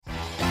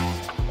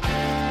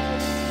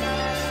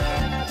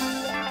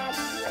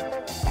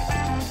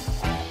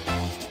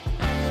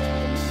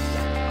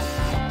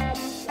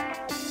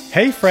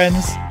Hey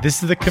friends,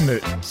 this is the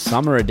Commute.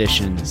 Summer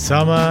edition.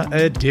 Summer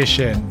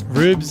edition.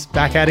 Rubes,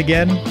 back at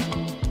again.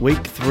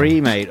 Week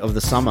 3, mate, of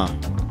the summer.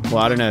 Well,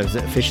 I don't know. Is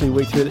it officially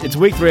week 3? It's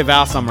week 3 of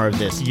our summer of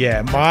this.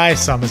 Yeah, my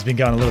summer's been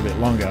going a little bit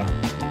longer.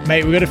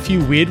 Mate, we've got a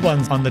few weird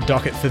ones on the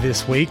docket for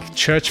this week.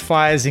 Church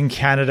fires in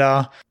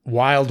Canada,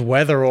 wild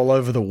weather all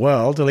over the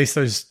world. At least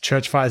those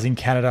church fires in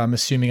Canada, I'm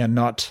assuming, are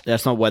not...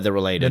 That's not weather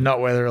related. They're not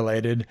weather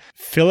related.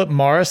 Philip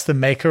Morris, the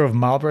maker of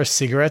Marlboro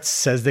cigarettes,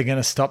 says they're going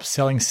to stop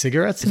selling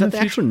cigarettes in the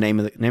future. Actual name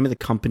of the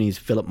company is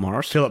Philip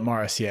Morris? Philip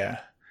Morris, yeah.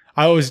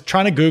 I was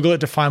trying to Google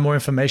it to find more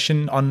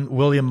information on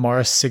William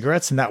Morris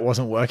cigarettes, and that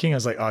wasn't working. I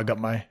was like, I got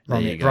my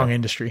wrong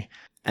industry.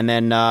 And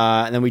then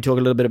we talk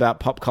a little bit about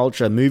pop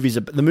culture. The movies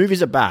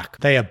are back.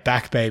 They are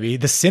back, baby.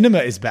 The cinema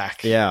is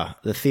back. Yeah,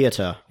 the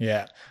theater.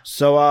 Yeah.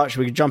 So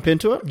should we jump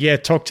into it? Yeah,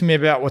 talk to me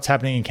about what's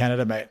happening in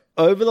Canada, mate.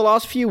 Over the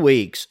last few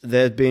weeks,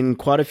 there have been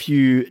quite a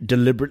few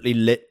deliberately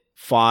lit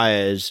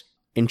fires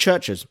in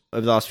churches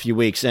over the last few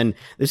weeks. And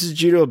this is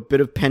due to a bit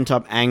of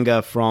pent-up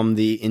anger from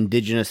the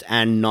Indigenous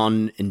and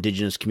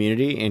non-Indigenous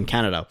community in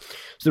Canada.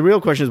 So the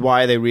real question is,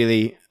 why are they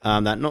really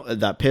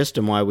that pissed,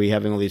 and why are we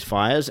having all these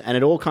fires? And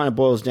it all kind of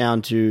boils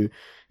down to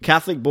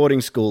Catholic boarding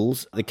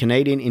schools, the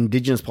Canadian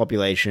Indigenous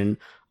population,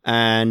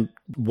 and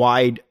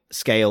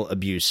wide-scale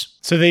abuse.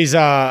 So these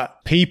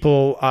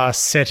people are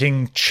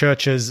setting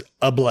churches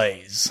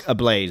ablaze.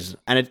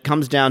 And it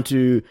comes down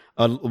to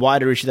a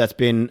wider issue that's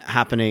been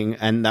happening,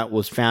 and that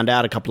was found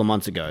out a couple of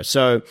months ago.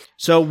 So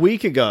a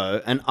week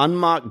ago, an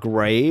unmarked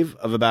grave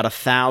of about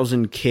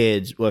 1,000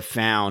 kids were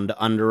found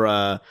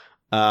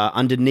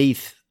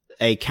underneath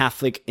a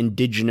Catholic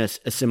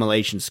Indigenous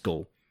assimilation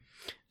school.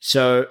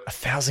 So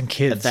 1,000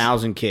 kids.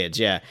 1,000 kids,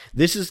 yeah.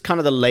 This is kind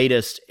of the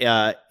latest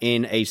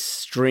in a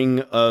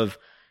string of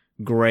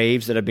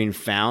graves that have been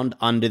found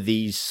under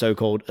these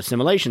so-called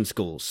assimilation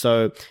schools.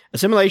 So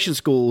assimilation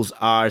schools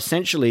are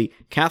essentially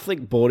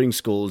Catholic boarding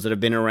schools that have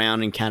been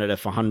around in Canada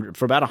for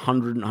about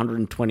 100 and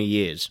 120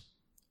 years,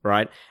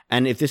 right?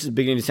 And if this is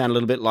beginning to sound a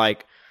little bit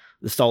like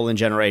the Stolen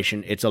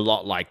Generation, it's a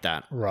lot like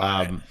that.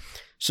 Right.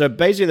 So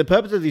basically the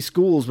purpose of these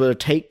schools were to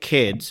take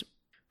kids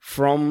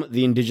from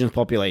the Indigenous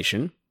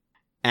population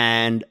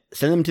and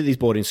send them to these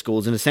boarding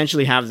schools and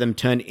essentially have them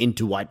turn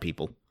into white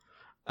people.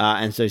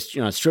 And so,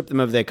 strip them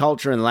of their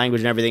culture and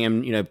language and everything,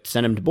 and,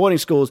 send them to boarding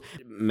schools,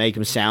 make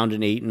them sound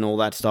and eat and all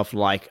that stuff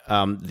like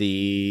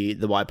the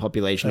white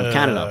population of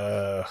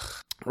Canada.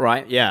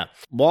 Right, yeah.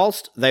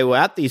 Whilst they were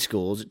at these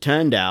schools, it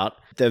turned out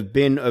there have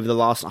been, over the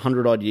last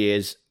 100-odd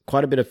years,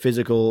 quite a bit of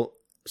physical,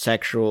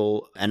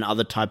 sexual, and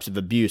other types of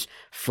abuse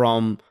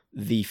from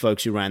the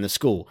folks who ran the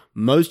school.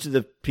 Most of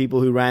the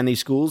people who ran these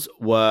schools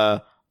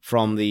were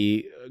from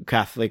the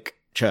Catholic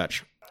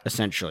Church,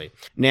 essentially.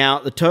 Now,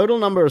 the total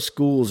number of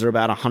schools are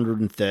about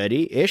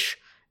 130-ish,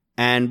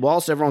 and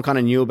whilst everyone kind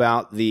of knew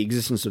about the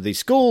existence of these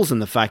schools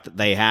and the fact that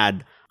they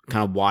had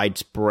kind of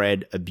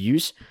widespread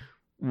abuse,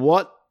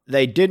 what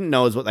they didn't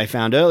know is what they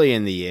found early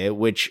in the year,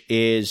 which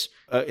is,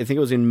 I think it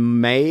was in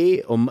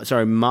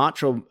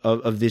March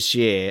of this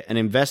year, an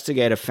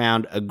investigator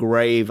found a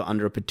grave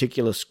under a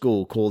particular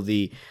school called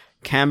the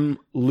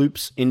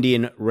Kamloops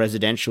Indian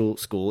Residential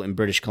School in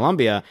British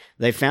Columbia.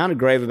 They found a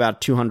grave of about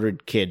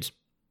 200 kids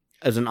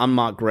as an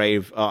unmarked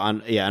grave,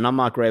 an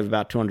unmarked grave of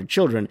about 200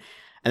 children.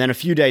 And then a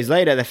few days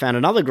later, they found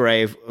another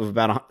grave of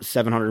about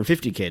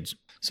 750 kids.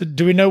 So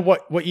do we know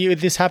what year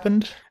this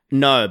happened?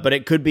 No, but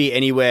it could be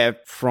anywhere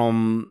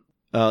from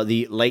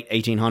the late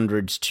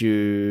 1800s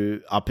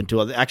to up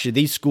until... Actually,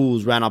 these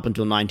schools ran up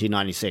until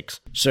 1996.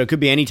 So it could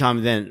be any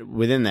time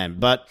within them.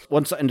 But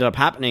what's ended up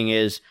happening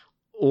is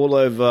all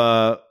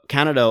over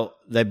Canada,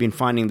 they've been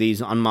finding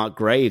these unmarked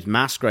graves,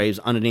 mass graves,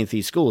 underneath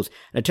these schools.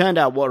 And it turned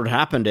out what had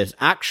happened is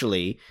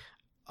actually,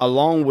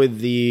 along with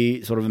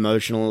the sort of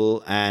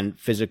emotional and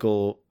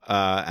physical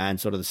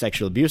and sort of the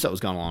sexual abuse that was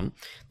going on,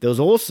 there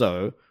was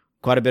also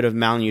quite a bit of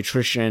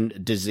malnutrition,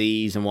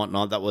 disease, and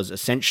whatnot that was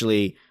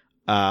essentially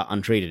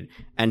untreated.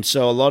 And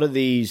so a lot of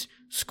these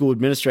school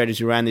administrators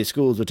who ran these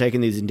schools were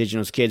taking these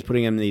Indigenous kids,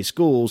 putting them in these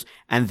schools,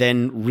 and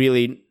then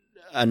really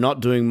not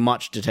doing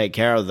much to take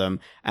care of them.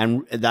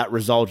 And that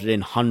resulted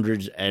in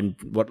hundreds and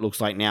what looks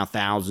like now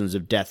thousands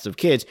of deaths of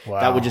kids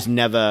that were just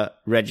never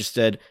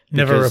registered.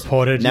 Never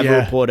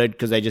reported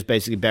because they just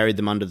basically buried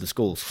them under the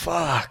schools.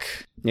 Fuck.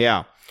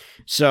 Yeah.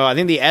 So I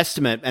think the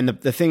estimate, and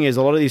the thing is,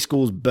 a lot of these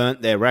schools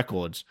burnt their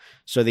records.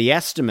 So the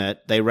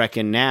estimate, they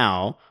reckon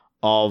now,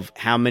 of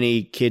how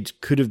many kids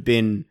could have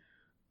been,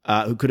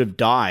 who could have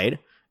died,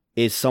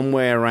 is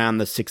somewhere around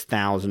the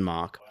 6,000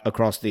 mark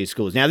across these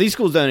schools. Now, these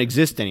schools don't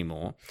exist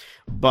anymore,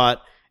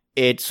 but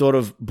it sort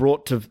of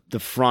brought to the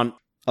front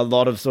a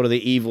lot of sort of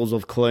the evils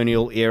of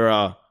colonial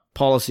era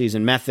policies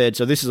and methods.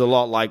 So this is a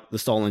lot like the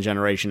Stolen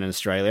Generation in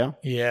Australia.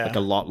 Yeah. Like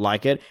a lot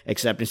like it,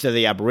 except instead of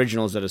the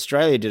Aboriginals that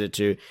Australia did it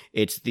to,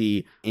 it's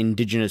the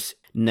Indigenous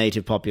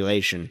native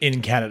population.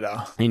 In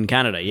Canada. In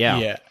Canada, yeah.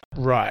 Yeah.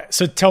 Right.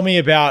 So tell me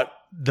about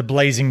the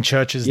blazing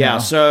churches now.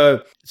 Yeah,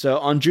 so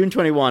on June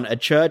 21, a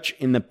church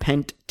in the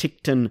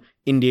Penticton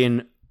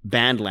Indian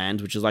banned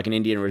lands, which is like an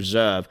Indian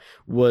reserve,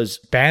 was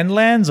Banned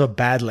lands or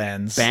bad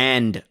lands?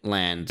 banned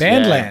lands.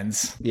 Banned Yeah.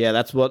 lands. Yeah,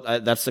 that's what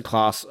that's the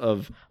class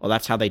of, or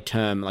that's how they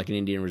term like an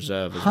Indian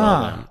reserve as Huh.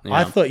 well. Then. I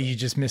Yeah. thought you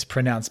just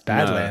mispronounced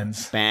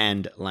Badlands.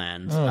 Banned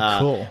lands. Oh,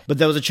 cool. But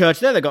there was a church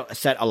there that got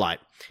set alight.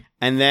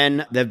 And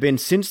then there have been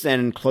since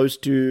then close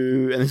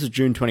to, and this is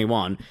June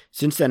 21,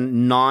 since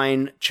then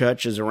 9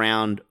 churches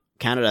around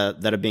Canada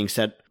that are being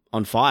set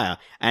on fire.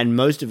 And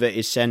most of it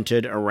is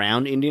centered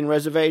around Indian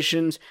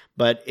reservations,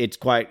 but it's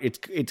clear,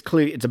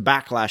 it's a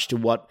backlash to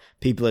what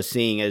people are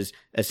seeing as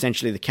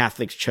essentially the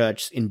Catholic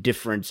Church's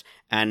indifference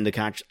and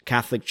the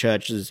Catholic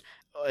Church's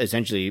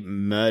essentially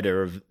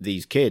murder of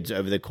these kids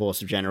over the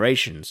course of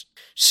generations.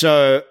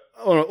 So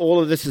all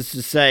of this is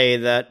to say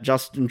that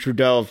Justin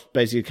Trudeau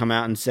basically come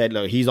out and said,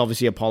 look, he's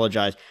obviously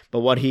apologized, but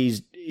what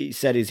he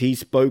said is he's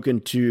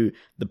spoken to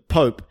the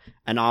Pope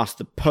and asked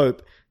the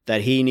Pope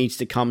that he needs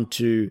to come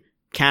to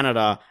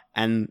Canada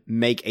and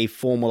make a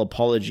formal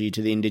apology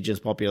to the Indigenous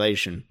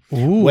population.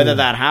 Ooh. Whether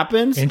that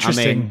happens,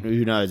 Interesting. I mean,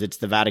 who knows? It's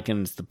the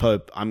Vatican, it's the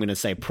Pope. I'm going to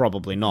say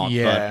probably not.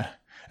 Yeah.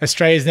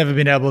 Australia's never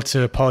been able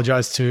to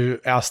apologize to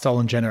our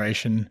stolen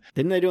generation. But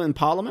didn't they do it in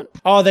Parliament?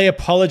 Oh, they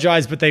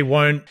apologize, but they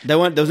won't. There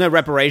was no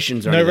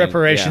reparations or No anything.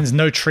 reparations, Yeah,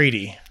 no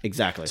treaty.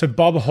 exactly. So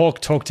Bob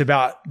Hawke talked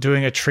about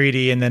doing a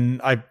treaty, and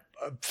then I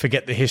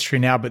forget the history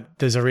now, but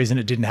there's a reason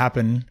it didn't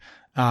happen,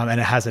 and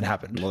it hasn't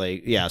happened.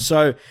 Well,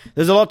 so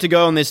there's a lot to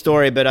go on this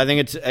story, but I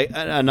think it's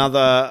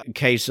another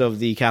case of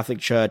the Catholic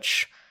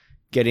Church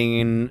getting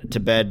into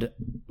bed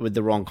with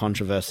the wrong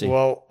controversy.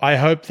 Well, I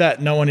hope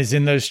that no one is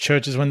in those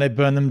churches when they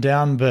burn them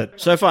down,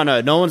 but So far,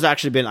 no one's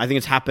actually been. I think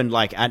it's happened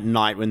like at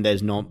night when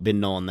there's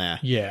been no one there.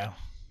 yeah,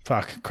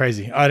 fuck,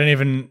 crazy. I don't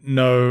even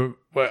know.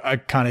 I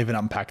can't even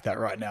unpack that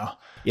right now.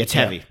 Yeah, it's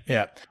heavy.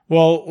 Yeah.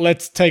 Well,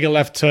 let's take a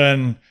left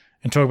turn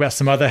and talk about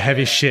some other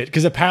heavy shit,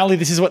 because apparently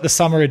this is what the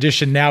summer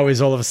edition now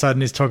is. All of a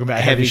sudden, is talking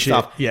about heavy shit.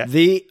 stuff. Yeah.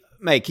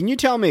 Mate, can you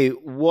tell me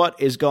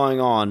what is going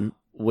on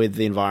with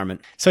the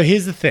environment? So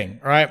here's the thing,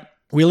 right?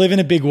 We live in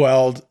a big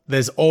world.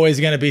 There's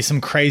always going to be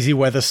some crazy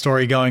weather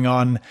story going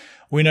on.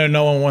 We know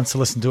no one wants to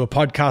listen to a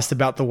podcast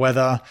about the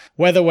weather,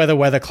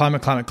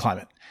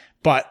 climate.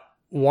 But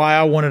why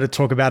I wanted to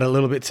talk about it a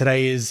little bit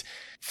today is,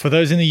 for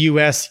those in the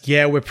US,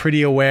 yeah, we're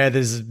pretty aware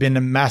there's been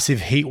a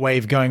massive heat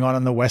wave going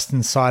on the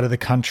western side of the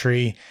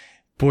country.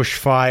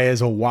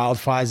 Bushfires, or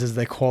wildfires as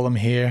they call them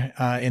here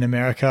in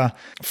America.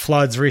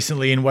 Floods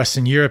recently in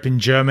Western Europe, in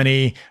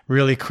Germany,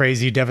 really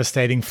crazy,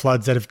 devastating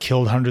floods that have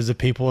killed hundreds of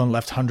people and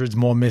left hundreds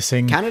more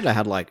missing. Canada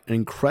had like an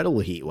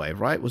incredible heat wave,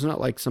 right? Wasn't it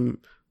like some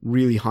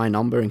really high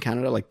number in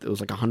Canada? Like it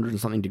was like 100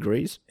 and something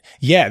degrees.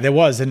 Yeah, there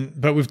was.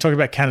 But we've talked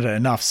about Canada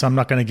enough, so I'm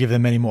not going to give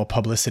them any more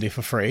publicity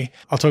for free.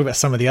 I'll talk about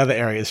some of the other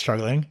areas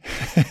struggling.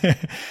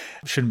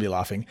 Shouldn't be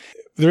laughing.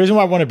 The reason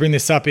why I want to bring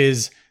this up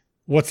is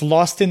what's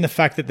lost in the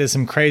fact that there's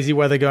some crazy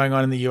weather going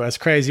on in the US,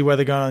 crazy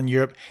weather going on in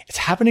Europe. It's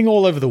happening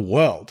all over the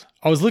world.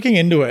 I was looking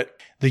into it.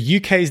 The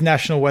UK's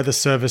National Weather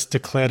Service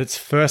declared its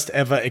first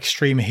ever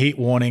extreme heat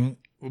warning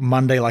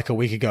Monday, like a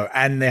week ago,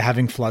 and they're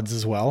having floods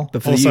as well.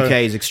 But for the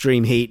UK's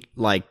extreme heat,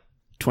 like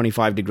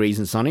 25 degrees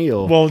and sunny,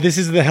 or? Well, this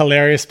is the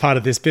hilarious part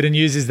of this bit of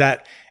news, is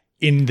that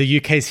in the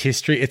UK's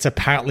history, it's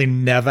apparently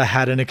never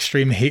had an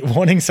extreme heat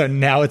warning. So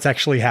now it's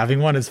actually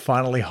having one. It's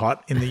finally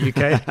hot in the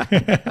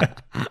UK.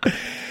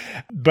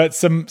 But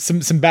some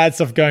bad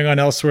stuff going on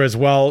elsewhere as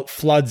well.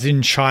 Floods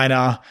in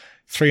China,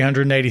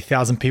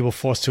 380,000 people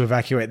forced to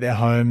evacuate their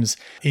homes.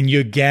 In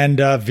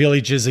Uganda,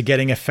 villages are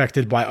getting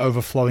affected by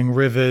overflowing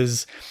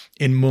rivers.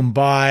 In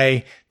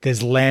Mumbai,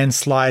 there's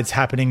landslides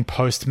happening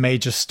post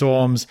major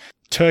storms.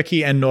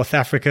 Turkey and North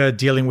Africa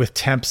dealing with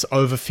temps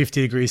over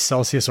 50 degrees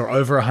Celsius or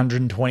over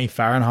 120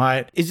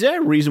 Fahrenheit. Is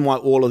there a reason why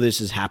all of this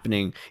is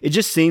happening? It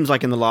just seems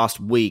like in the last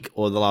week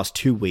or the last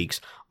 2 weeks,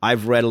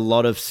 I've read a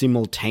lot of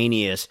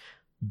simultaneous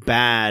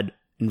bad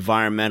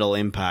environmental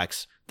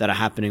impacts that are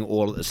happening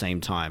all at the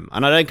same time.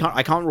 And I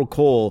can't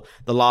recall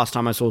the last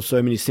time I saw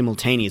so many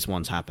simultaneous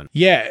ones happen.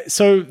 Yeah,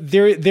 so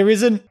there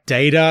isn't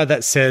data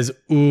that says,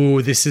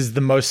 ooh, this is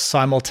the most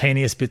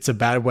simultaneous bits of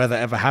bad weather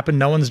ever happened.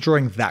 No one's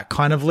drawing that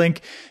kind of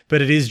link,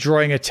 but it is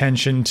drawing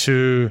attention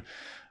to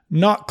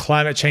not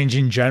climate change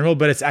in general,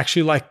 but it's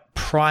actually like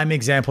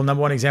number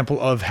one example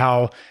of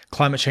how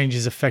climate change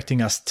is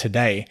affecting us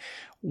today.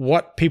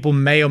 What people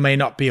may or may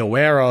not be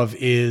aware of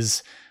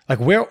is, like,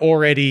 we're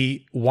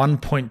already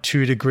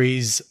 1.2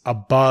 degrees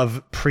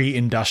above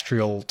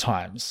pre-industrial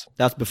times.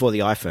 That's before the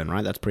iPhone,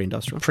 right? That's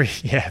pre-industrial.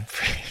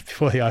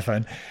 Before the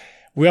iPhone.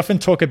 We often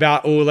talk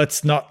about,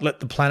 let's not let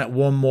the planet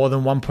warm more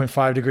than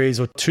 1.5 degrees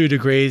or 2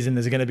 degrees and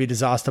there's going to be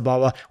disaster, blah,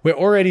 blah. We're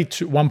already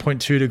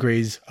 1.2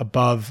 degrees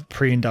above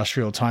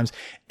pre-industrial times.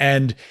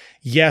 And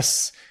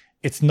yes,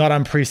 it's not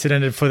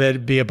unprecedented for there to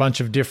be a bunch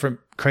of different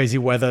crazy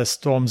weather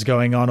storms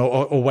going on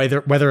or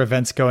weather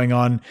events going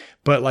on.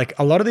 But like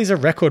a lot of these are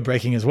record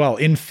breaking as well.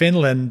 In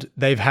Finland,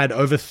 they've had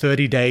over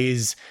 30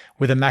 days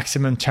with a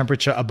maximum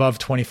temperature above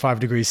 25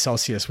 degrees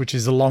Celsius, which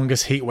is the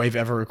longest heat wave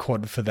ever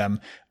recorded for them.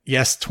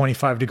 Yes,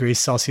 25 degrees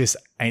Celsius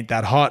ain't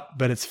that hot,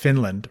 but it's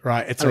Finland,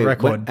 right? It's a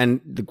record.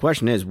 And the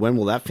question is, when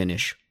will that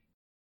finish?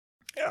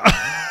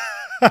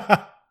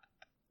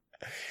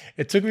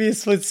 It took me a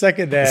split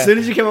second there. As soon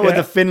as you came up with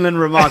the Finland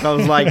remark, I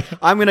was like,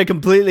 I'm going to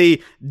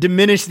completely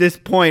diminish this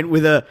point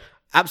with a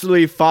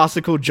absolutely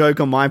farcical joke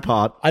on my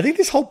part. I think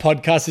this whole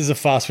podcast is a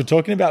farce. We're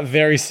talking about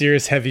very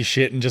serious, heavy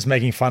shit and just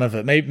making fun of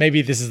it.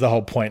 Maybe this is the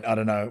whole point. I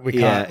don't know. We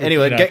can't.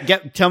 Anyway,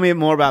 tell me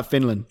more about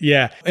Finland.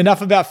 Yeah.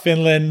 Enough about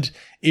Finland.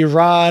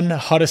 Iran,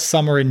 hottest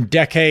summer in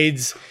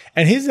decades.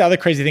 And here's the other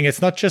crazy thing.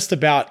 It's not just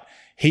about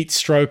heat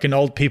stroke and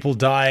old people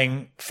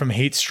dying from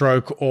heat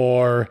stroke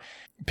or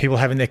people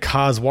having their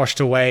cars washed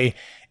away.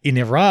 In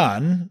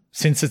Iran,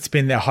 since it's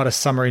been their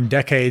hottest summer in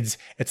decades,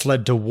 it's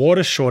led to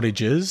water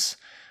shortages,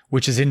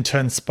 which has in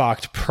turn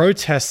sparked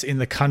protests in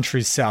the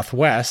country's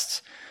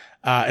southwest.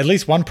 At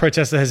least one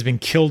protester has been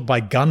killed by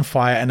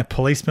gunfire and a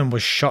policeman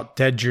was shot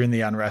dead during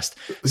the unrest.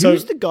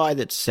 Who's the guy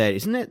that said,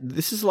 isn't it,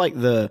 this is like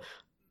the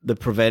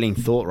prevailing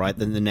thought, right?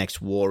 Then the next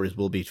war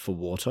will be for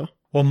water?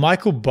 Well,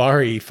 Michael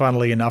Burry,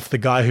 funnily enough, the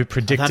guy who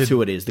predicted... that's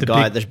who it is, the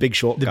big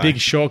short guy. The big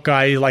short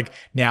guy, like,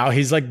 now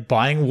he's like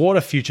buying water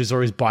futures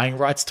or he's buying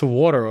rights to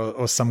water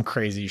or some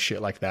crazy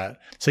shit like that.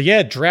 So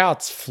yeah,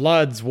 droughts,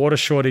 floods, water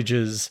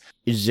shortages.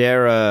 Is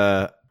there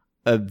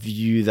a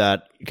view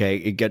that, okay,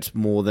 it gets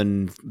more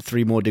than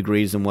 3 more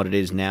degrees than what it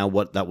is now,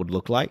 what that would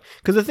look like?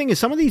 Because the thing is,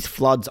 some of these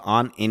floods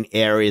aren't in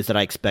areas that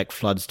I expect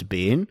floods to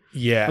be in.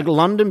 Yeah. Like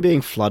London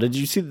being flooded.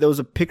 Did you see, there was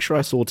a picture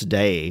I saw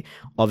today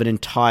of an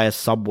entire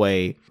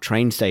subway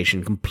train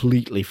station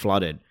completely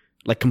flooded.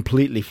 Like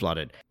completely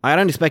flooded. I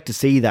don't expect to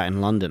see that in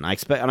London.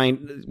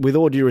 With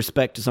all due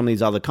respect to some of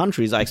these other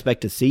countries, I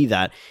expect to see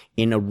that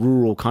in a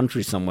rural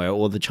country somewhere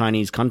or the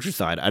Chinese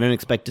countryside. I don't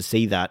expect to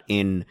see that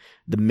in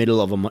the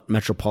middle of a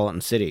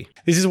metropolitan city.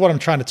 This is what I'm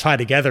trying to tie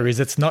together is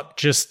it's not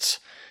just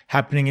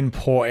happening in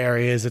poor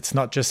areas. It's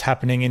not just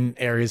happening in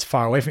areas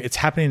far away from it. It's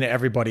happening to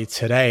everybody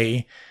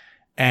today.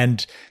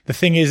 And the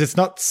thing is,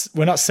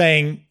 we're not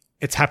saying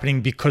it's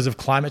happening because of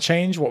climate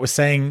change. What we're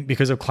saying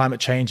because of climate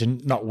change,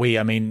 and not we,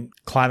 I mean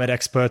climate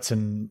experts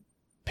and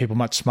people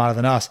much smarter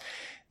than us,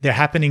 they're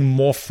happening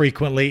more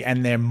frequently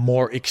and they're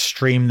more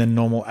extreme than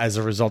normal as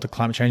a result of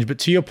climate change. But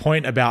to your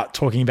point about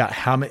talking about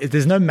how many,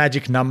 there's no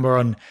magic number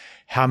on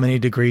how many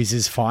degrees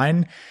is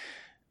fine.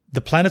 The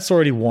planet's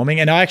already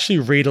warming. And I actually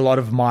read a lot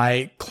of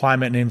my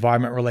climate and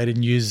environment related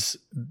news.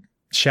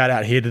 Shout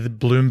out here to the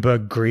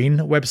Bloomberg Green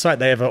website.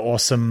 They have an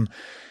awesome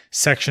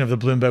section of the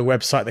Bloomberg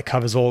website that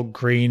covers all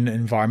green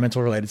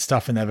environmental related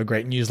stuff, and they have a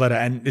great newsletter,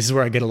 and this is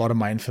where I get a lot of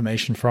my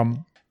information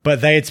from.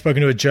 But they had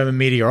spoken to a German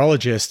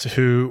meteorologist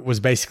who was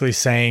basically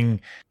saying,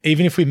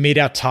 even if we meet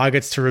our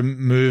targets to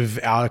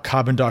remove our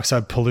carbon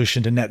dioxide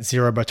pollution to net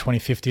zero by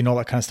 2050 and all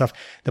that kind of stuff,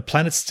 the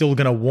planet's still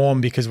going to warm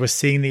because we're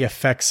seeing the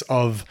effects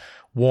of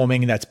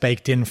warming that's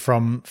baked in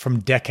from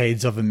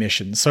decades of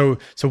emissions. So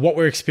what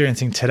we're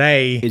experiencing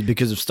today is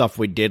because of stuff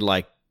we did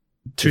like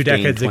 2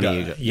 decades ago.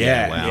 Years ago.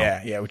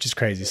 Yeah, which is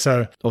crazy.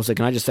 So also,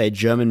 can I just say, a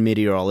German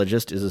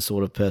meteorologist is the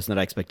sort of person that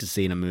I expect to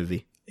see in a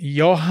movie.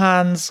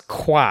 Johannes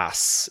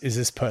Quaas is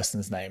this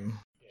person's name.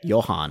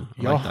 Johann.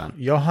 Like that.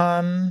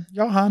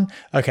 Johann.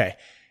 Okay.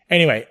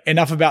 Anyway,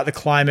 enough about the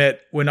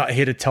climate. We're not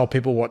here to tell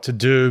people what to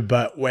do,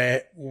 but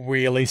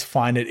we at least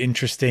find it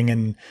interesting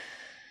and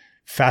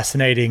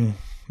fascinating.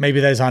 Maybe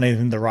those aren't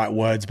even the right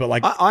words, but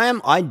like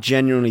I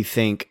genuinely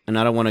think, and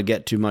I don't want to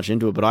get too much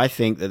into it, but I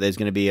think that there's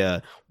going to be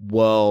a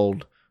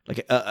world,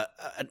 like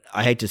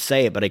I hate to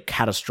say it, but a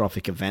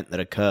catastrophic event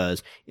that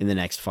occurs in the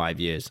next 5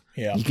 years.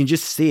 Yeah, you can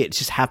just see it. It's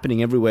just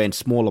happening everywhere in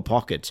smaller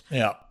pockets.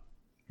 Yeah.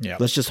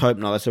 Let's just hope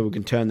not, so we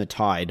can turn the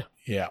tide.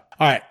 Yeah.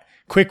 All right.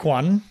 Quick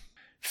one.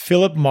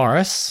 Philip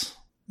Morris,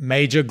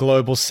 major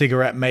global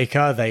cigarette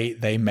maker.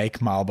 They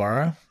make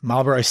Marlboro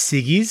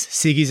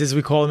ciggies as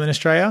we call them in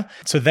Australia.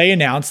 So they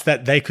announced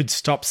that they could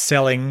stop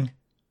selling,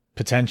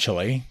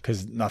 potentially,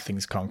 because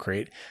nothing's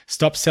concrete,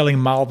 stop selling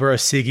Marlboro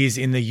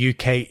ciggies in the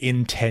UK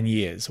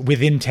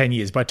within 10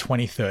 years by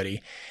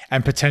 2030,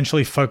 and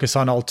potentially focus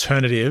on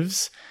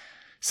alternatives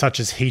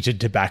such as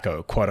heated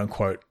tobacco, quote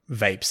unquote,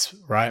 vapes,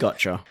 right?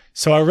 Gotcha.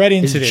 So I read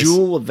into this.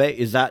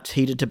 Is that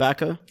heated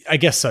tobacco? I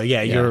guess so,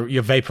 yeah.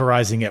 You're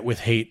vaporizing it with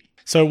heat.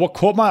 So what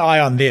caught my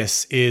eye on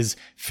this is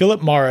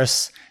Philip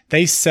Morris,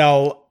 they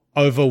sell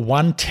over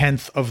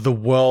 1/10 of the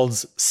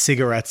world's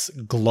cigarettes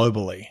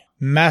globally.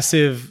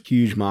 Massive,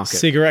 huge market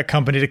cigarette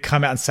company to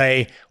come out and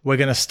say, we're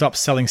going to stop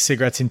selling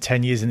cigarettes in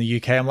 10 years in the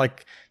UK. I'm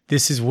like,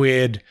 this is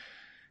weird.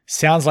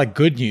 Sounds like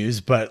good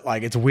news, but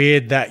like, it's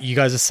weird that you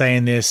guys are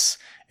saying this.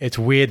 It's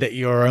weird that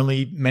you're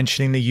only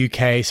mentioning the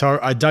UK. So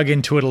I dug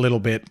into it a little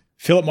bit.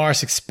 Philip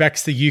Morris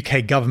expects the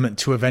UK government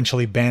to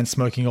eventually ban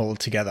smoking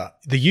altogether.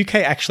 The UK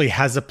actually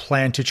has a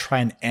plan to try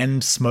and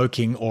end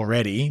smoking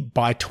already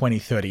by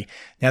 2030.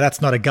 Now,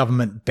 that's not a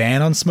government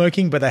ban on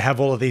smoking, but they have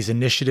all of these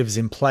initiatives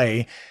in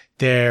play.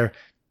 They're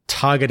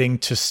targeting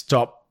to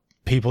stop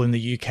people in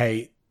the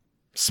UK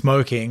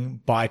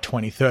smoking by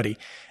 2030.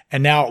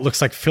 And now it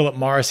looks like Philip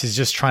Morris is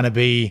just trying to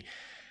be,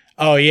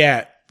 oh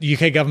yeah, the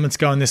UK government's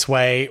going this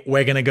way.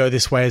 We're going to go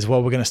this way as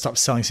well. We're going to stop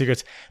selling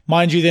cigarettes.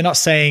 Mind you, they're not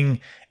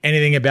saying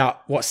anything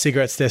about what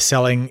cigarettes they're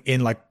selling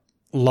in like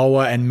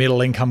lower and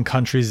middle income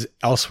countries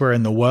elsewhere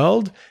in the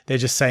world. They're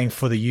just saying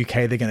for the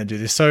UK, they're going to do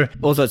this. So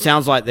also, it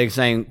sounds like they're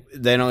saying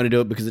they're not going to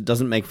do it because it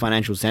doesn't make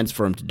financial sense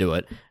for them to do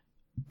it.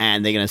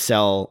 And they're going to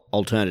sell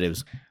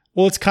alternatives.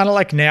 Well, it's kind of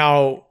like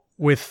now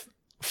with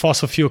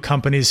fossil fuel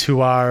companies who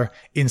are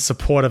in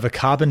support of a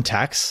carbon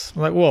tax.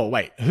 I'm like, whoa,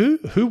 wait,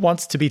 who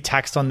wants to be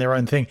taxed on their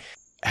own thing?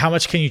 How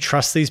much can you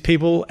trust these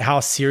people? How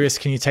serious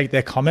can you take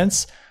their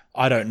comments?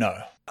 I don't know.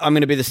 I'm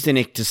going to be the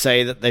cynic to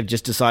say that they've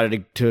just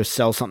decided to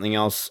sell something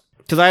else.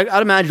 Because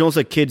I'd imagine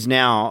also kids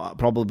now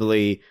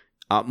probably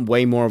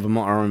way more of them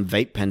are on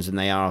vape pens than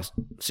they are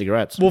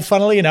cigarettes. Well,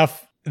 funnily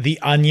enough, The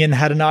Onion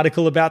had an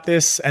article about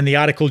this, and the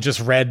article just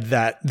read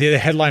that the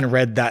headline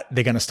read that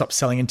they're going to stop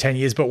selling in 10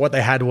 years. But what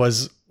they had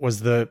was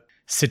the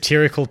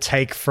satirical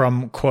take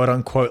from quote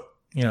unquote,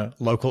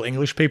 local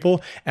English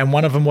people. And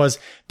one of them was,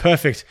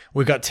 perfect,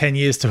 we've got 10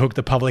 years to hook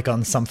the public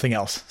on something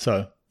else.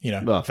 So,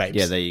 vapes.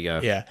 Yeah, there you go.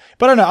 Yeah.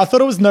 But I don't know. I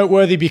thought it was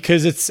noteworthy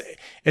because it's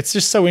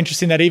just so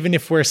interesting that even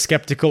if we're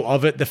skeptical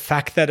of it, the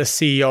fact that a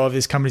CEO of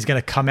this company is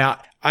going to come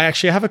out. I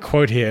actually have a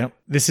quote here.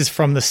 This is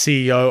from the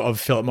CEO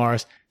of Philip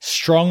Morris.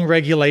 Strong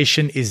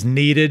regulation is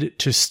needed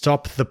to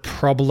stop the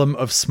problem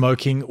of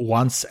smoking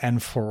once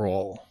and for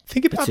all.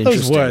 Think about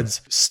those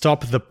words.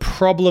 Stop the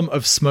problem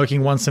of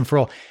smoking once and for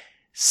all.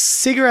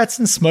 Cigarettes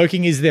and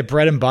smoking is their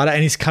bread and butter,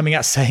 and he's coming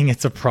out saying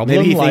it's a problem.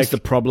 Maybe he thinks the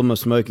problem of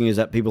smoking is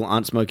that people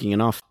aren't smoking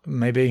enough.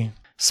 Maybe.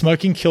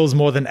 Smoking kills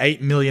more than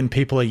 8 million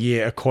people a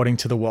year, according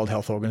to the World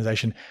Health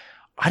Organization.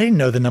 I didn't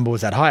know the number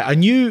was that high. I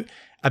knew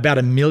about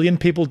 1 million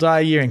people die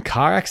a year in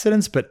car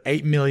accidents, but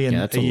 8 million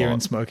a year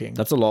in smoking.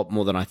 That's a lot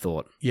more than I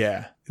thought.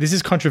 Yeah. This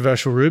is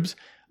controversial, Rubes,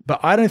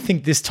 but I don't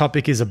think this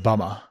topic is a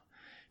bummer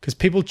because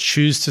people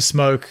choose to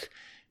smoke.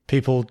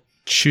 People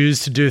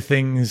choose to do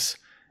things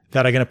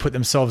that are going to put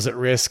themselves at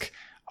risk.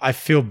 I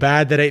feel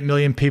bad that 8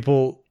 million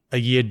people a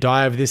year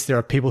die of this. There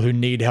are people who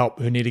need help,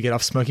 who need to get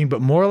off smoking,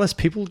 but more or less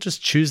people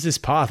just choose this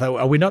path.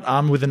 Are we not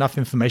armed with enough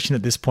information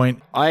at this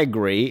point? I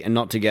agree, and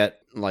not to get,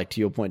 to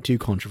your point, too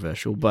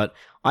controversial, but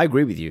I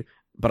agree with you.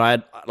 But I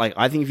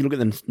think if you look at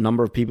the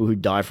number of people who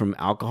die from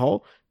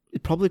alcohol,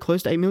 it's probably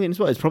close to 8 million as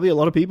well. It's probably a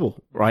lot of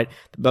people, right?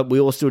 But we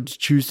all still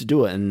choose to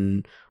do it,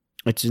 and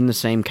it's in the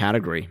same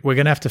category. We're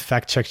going to have to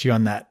fact check you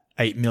on that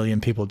 8 million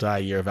people die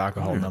a year of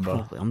alcohol number.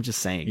 Probably. I'm just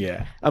saying.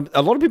 Yeah.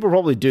 A lot of people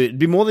probably do. It'd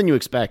be more than you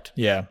expect.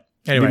 Yeah.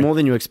 Anyway. It'd be more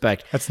than you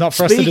expect. It's not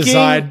for us to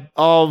decide.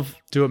 Of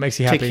do what makes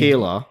you happy.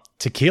 Tequila.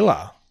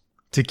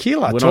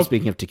 We're not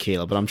speaking of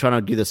tequila, but I'm trying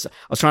to do this. I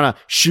was trying to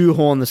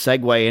shoehorn the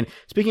segue in.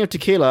 Speaking of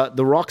tequila,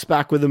 The Rock's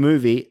back with a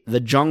movie, The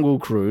Jungle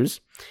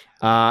Cruise.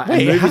 Wait,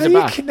 how do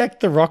you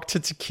connect The Rock to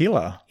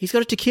tequila? He's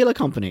got a tequila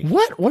company.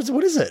 What?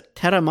 What is it?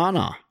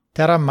 Terramana.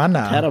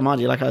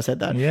 You like how I said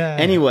that? Yeah.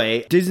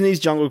 Anyway, Disney's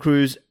Jungle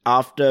Cruise,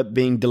 after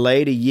being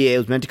delayed a year, it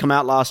was meant to come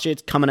out last year.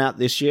 It's coming out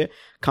this year.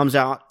 Comes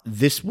out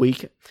this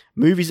week.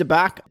 Movies are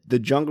back. The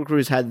Jungle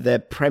Cruise had their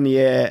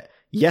premiere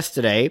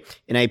yesterday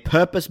in a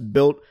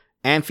purpose-built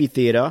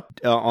amphitheater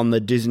on the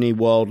Disney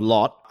World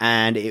lot,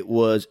 and it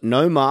was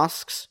no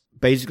masks,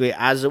 basically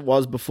as it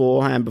was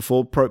beforehand,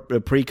 before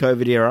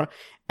pre-COVID era,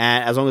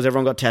 and as long as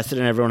everyone got tested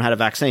and everyone had a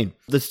vaccine.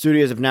 The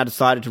studios have now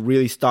decided to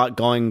really start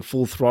going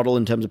full throttle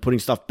in terms of putting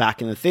stuff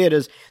back in the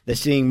theaters. They're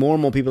seeing more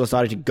and more people are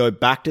starting to go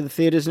back to the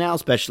theaters now,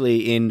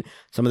 especially in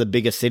some of the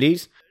bigger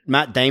cities.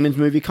 Matt Damon's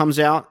movie comes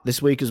out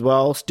this week as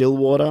well,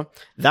 Stillwater.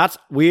 That's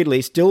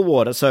weirdly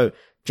Stillwater. So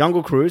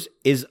Jungle Cruise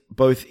is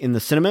both in the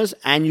cinemas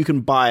and you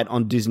can buy it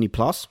on Disney+.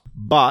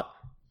 But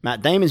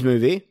Matt Damon's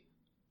movie,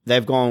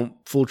 they've gone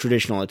full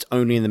traditional. It's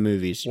only in the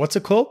movies. What's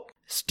it called?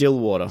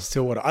 Stillwater.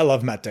 I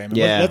love Matt Damon.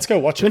 Yeah. Let's go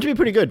watch it. It's meant to be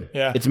pretty good.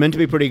 Yeah. It's meant to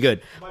be pretty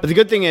good. But the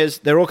good thing is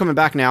they're all coming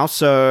back now.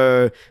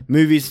 So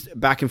movies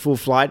back in full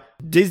flight.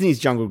 Disney's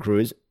Jungle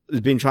Cruise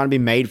has been trying to be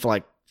made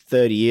for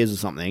 30 years or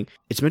something.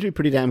 It's meant to be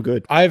pretty damn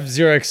good. I have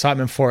zero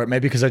excitement for it,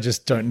 maybe because I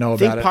just don't know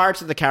about it. Think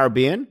Pirates of the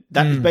Caribbean.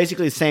 That's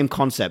basically the same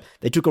concept.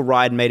 They took a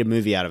ride and made a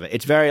movie out of it.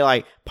 It's very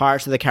like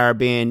Pirates of the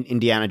Caribbean,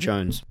 Indiana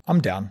Jones.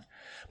 I'm down.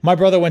 My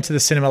brother went to the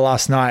cinema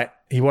last night.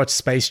 He watched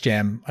Space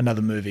Jam,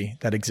 another movie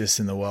that exists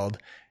in the world.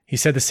 He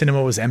said the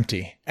cinema was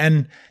empty.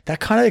 And that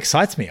kind of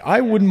excites me.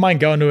 I wouldn't mind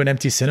going to an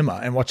empty cinema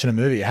and watching a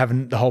movie,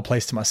 having the whole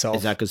place to myself.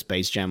 Is that because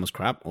Space Jam was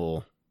crap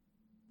or...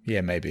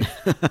 Yeah, maybe.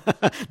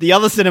 The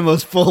other cinema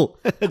was full.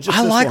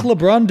 I like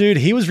LeBron, dude.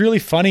 He was really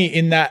funny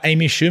in that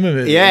Amy Schumer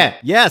movie. Yeah,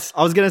 yes.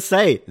 I was going to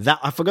say that.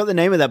 I forgot the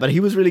name of that, but he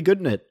was really good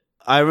in it.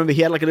 I remember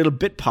he had a little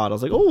bit part. I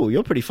was like, oh,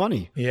 you're pretty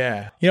funny.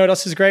 Yeah. You know what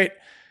else is great?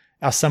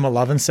 Our Summer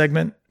Lovin'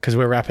 segment, because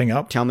we're wrapping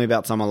up. Tell me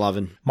about Summer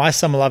Lovin'. My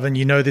Summer Lovin',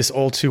 you know this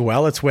all too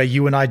well. It's where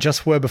you and I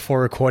just were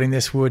before recording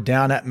this. We were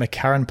down at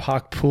McCarran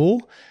Park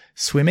Pool,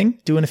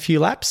 swimming, doing a few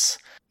laps.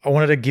 I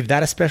wanted to give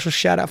that a special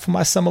shout out for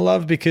my summer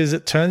love because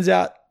it turns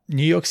out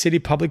New York City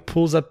public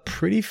pools are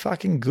pretty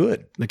fucking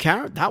good.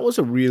 McCarran, that was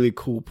a really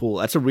cool pool.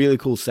 That's a really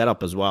cool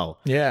setup as well.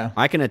 Yeah.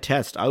 I can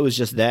attest. I was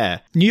just there.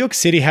 New York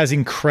City has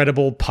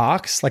incredible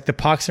parks. Like the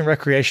parks and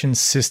recreation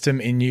system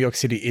in New York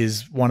City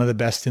is one of the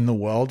best in the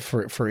world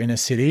for inner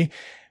city.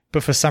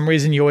 But for some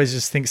reason, you always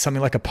just think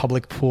something like a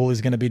public pool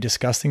is going to be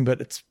disgusting,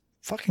 but it's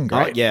Fucking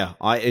great. Yeah,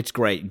 it's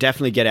great.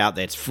 Definitely get out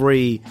there. It's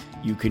free.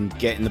 You can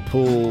get in the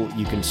pool.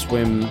 You can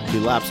swim, do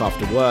laps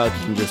after work.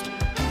 You can just,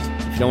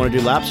 if you don't want to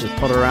do laps, just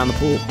potter around the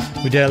pool.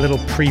 We did a little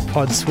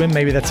pre-pod swim.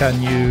 Maybe that's our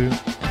new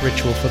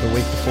ritual for the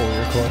week before we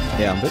record.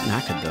 Yeah, I'm a bit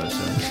knackered though,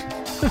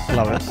 so.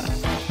 Love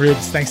it.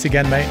 Ribs, thanks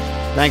again, mate.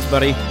 Thanks,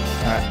 buddy.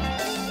 All right.